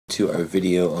to our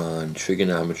video on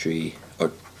trigonometry,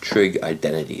 or trig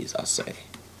identities, I'll say.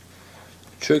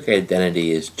 Trig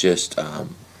identity is just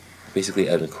basically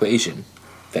an equation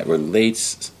that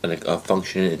relates a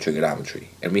function in trigonometry.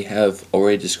 And we have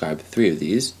already described three of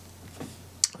these: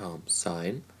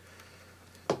 sine,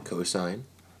 cosine,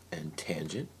 and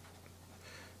tangent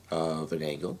of an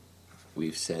angle.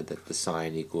 We've said that the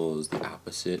sine equals the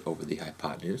opposite over the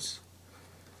hypotenuse,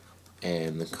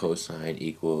 and the cosine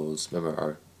equals,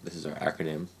 remember, this is our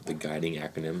acronym, the guiding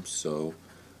acronym, so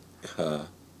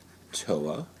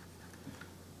TOA.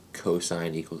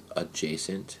 Cosine equals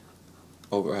adjacent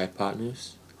over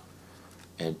hypotenuse,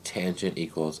 and tangent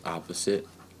equals opposite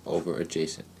over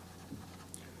adjacent.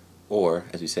 Or,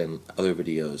 as we said in other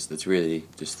videos, that's really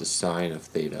just the sine of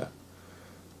theta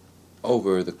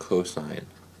over the cosine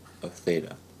of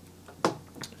theta.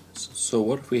 So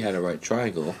what if we had a right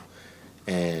triangle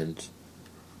and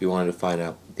we wanted to find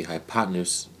out the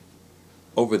hypotenuse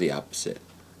over the opposite?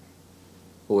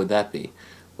 What would that be?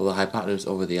 Well, the hypotenuse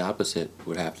over the opposite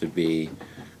would have to be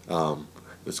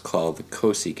what's called the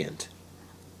cosecant.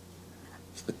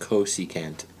 So the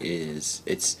cosecant is,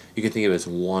 you can think of it as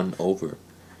 1 over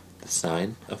the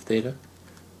sine of theta,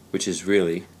 which is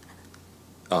really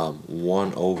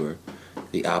 1 over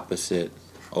the opposite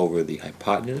over the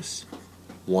hypotenuse.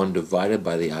 1 divided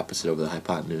by the opposite over the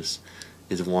hypotenuse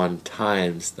is 1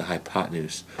 times the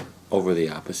hypotenuse over the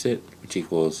opposite, which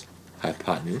equals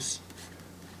hypotenuse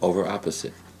over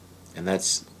opposite. And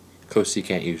that's,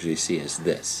 cosecant usually see as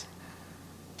this.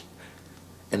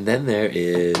 And then there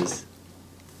is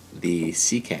the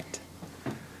secant.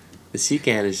 The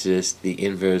secant is just the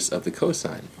inverse of the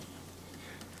cosine,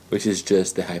 which is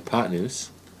just the hypotenuse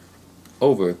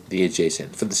over the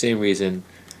adjacent, for the same reason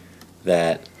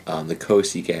that the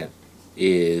cosecant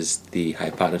is the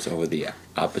hypotenuse over the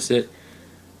opposite.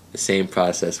 The same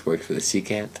process works for the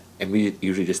secant, and we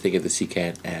usually just think of the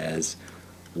secant as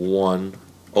 1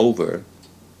 over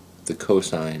the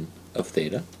cosine of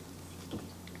theta.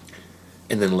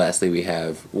 And then lastly we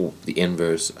have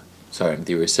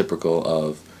the reciprocal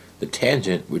of the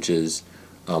tangent, which is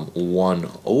 1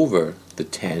 over the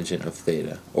tangent of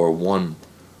theta, or 1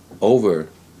 over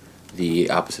the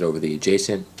opposite over the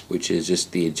adjacent, which is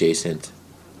just the adjacent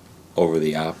over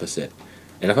the opposite.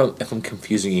 And if I'm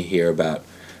confusing you here about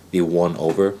the 1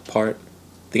 over part,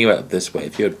 think about it this way: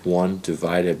 if you had 1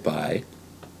 divided by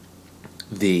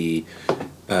the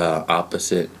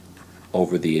opposite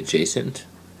over the adjacent,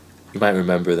 you might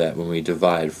remember that when we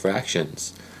divide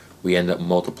fractions, we end up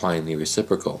multiplying the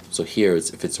reciprocal. So here,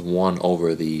 if it's 1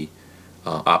 over the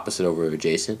opposite over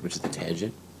adjacent, which is the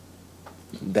tangent,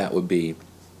 that would be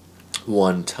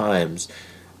 1 times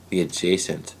the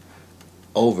adjacent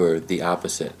over the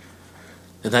opposite.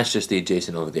 And that's just the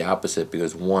adjacent over the opposite,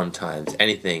 because 1 times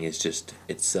anything is just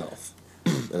itself.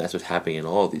 And that's what's happening in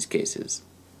all of these cases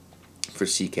for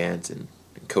secant and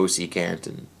cosecant,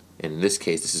 and in this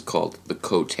case this is called the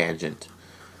cotangent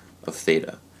of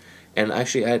theta. And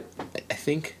actually I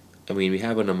think, we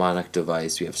have a mnemonic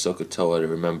device, we have SOHCAHTOA to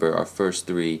remember our first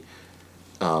 3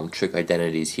 trig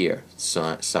identities here: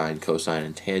 sine, cosine,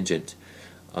 and tangent.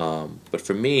 But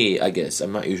for me, I guess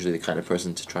I'm not usually the kind of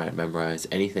person to try and memorize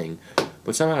anything,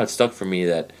 but somehow it stuck for me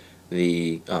that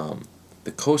the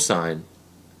cosine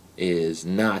is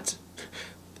not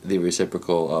the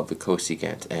reciprocal of the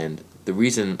cosecant. And the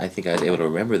reason I think I was able to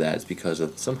remember that is because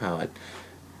of somehow I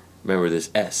remember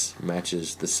this S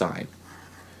matches the sine.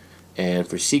 And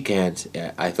for secant,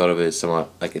 I thought of it as somewhat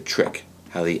like a trick,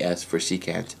 how the S for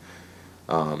secant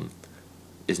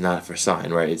is not for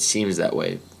sine, right? It seems that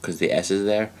way because the S is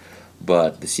there,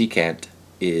 but the secant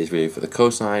is really for the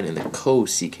cosine, and the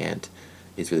cosecant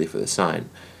is really for the sine.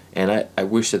 And I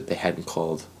wish that they hadn't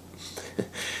called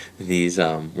these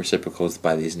reciprocals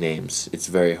by these names. It's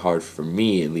very hard for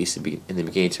me, at least in the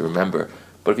beginning, to remember.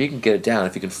 But if you can get it down,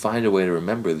 if you can find a way to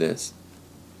remember this,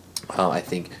 I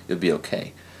think you'll be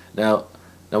okay. Now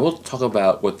we'll talk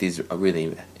about what these are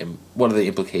really, and what are the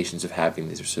implications of having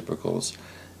these reciprocals,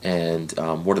 and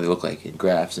what do they look like in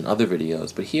graphs and other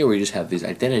videos. But here we just have these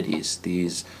identities,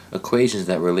 these equations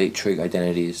that relate trig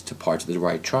identities to parts of the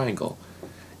right triangle.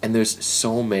 And there's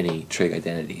so many trig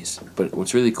identities, but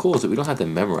what's really cool is that we don't have to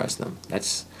memorize them.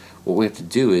 That's what we have to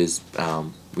do. Is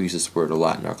we use this word a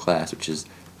lot in our class, which is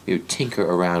we would tinker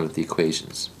around with the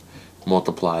equations,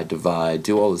 multiply, divide,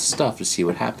 do all this stuff to see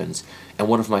what happens. And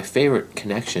one of my favorite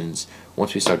connections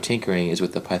once we start tinkering is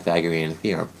with the Pythagorean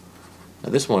theorem. Now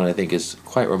this one I think is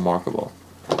quite remarkable,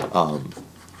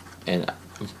 and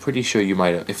I'm pretty sure you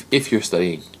might have, if you're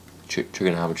studying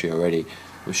trigonometry already,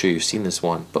 I'm sure you've seen this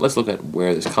one, but let's look at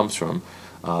where this comes from.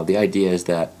 The idea is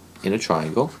that in a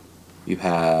triangle, you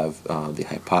have the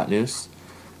hypotenuse,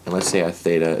 and let's say our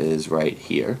theta is right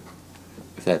here.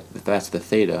 If that's the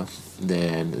theta,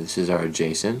 then this is our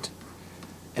adjacent,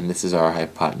 and this is our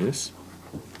hypotenuse.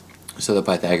 So the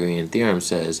Pythagorean theorem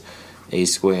says a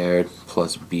squared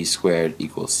plus b squared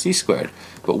equals c squared.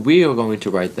 But we are going to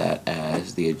write that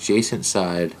as the adjacent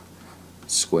side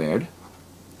squared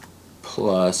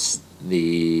plus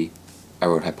I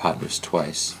wrote hypotenuse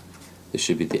twice. This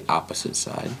should be the opposite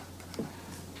side,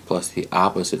 plus the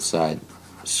opposite side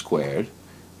squared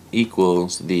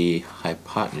equals the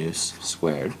hypotenuse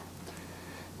squared.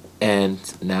 And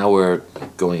now we're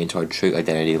going into our trig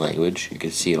identity language. You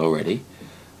can see it already.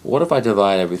 What if I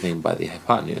divide everything by the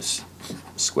hypotenuse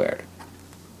squared?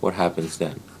 What happens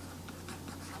then?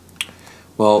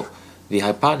 Well, the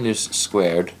hypotenuse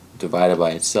squared divided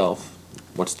by itself,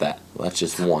 what's that? Well, that's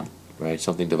just 1, right?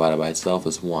 Something divided by itself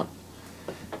is 1.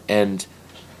 And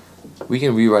we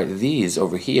can rewrite these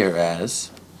over here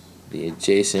as the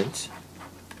adjacent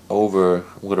over,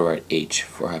 I'm going to write h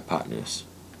for hypotenuse,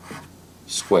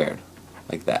 squared,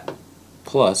 like that,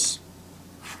 plus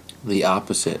the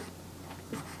opposite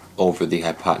over the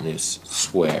hypotenuse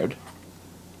squared.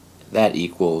 That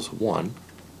equals 1.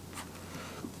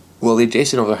 Well, the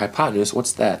adjacent over the hypotenuse,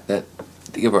 what's that?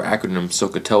 Think of our acronym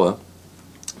SOHCAHTOA.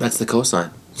 That's the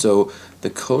cosine. So the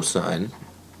cosine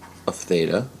of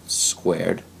theta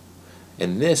squared,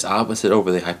 and this opposite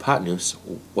over the hypotenuse,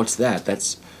 what's that?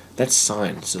 That's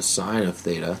sine. So sine of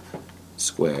theta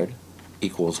squared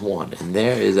equals 1. And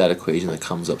there is that equation that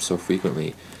comes up so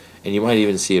frequently. And you might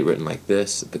even see it written like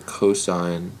this: the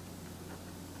cosine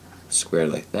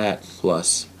squared like that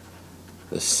plus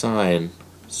the sine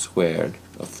squared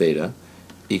of theta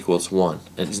equals 1.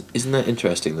 And isn't that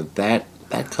interesting that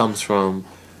comes from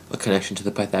a connection to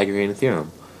the Pythagorean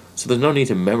theorem? So there's no need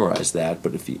to memorize that,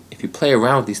 but if you play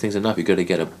around with these things enough, you're going to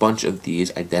get a bunch of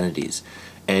these identities.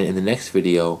 And in the next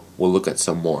video, we'll look at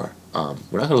some more.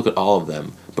 We're not going to look at all of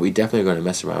them, but we definitely are going to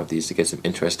mess around with these to get some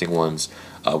interesting ones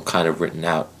kind of written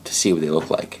out to see what they look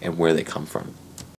like and where they come from.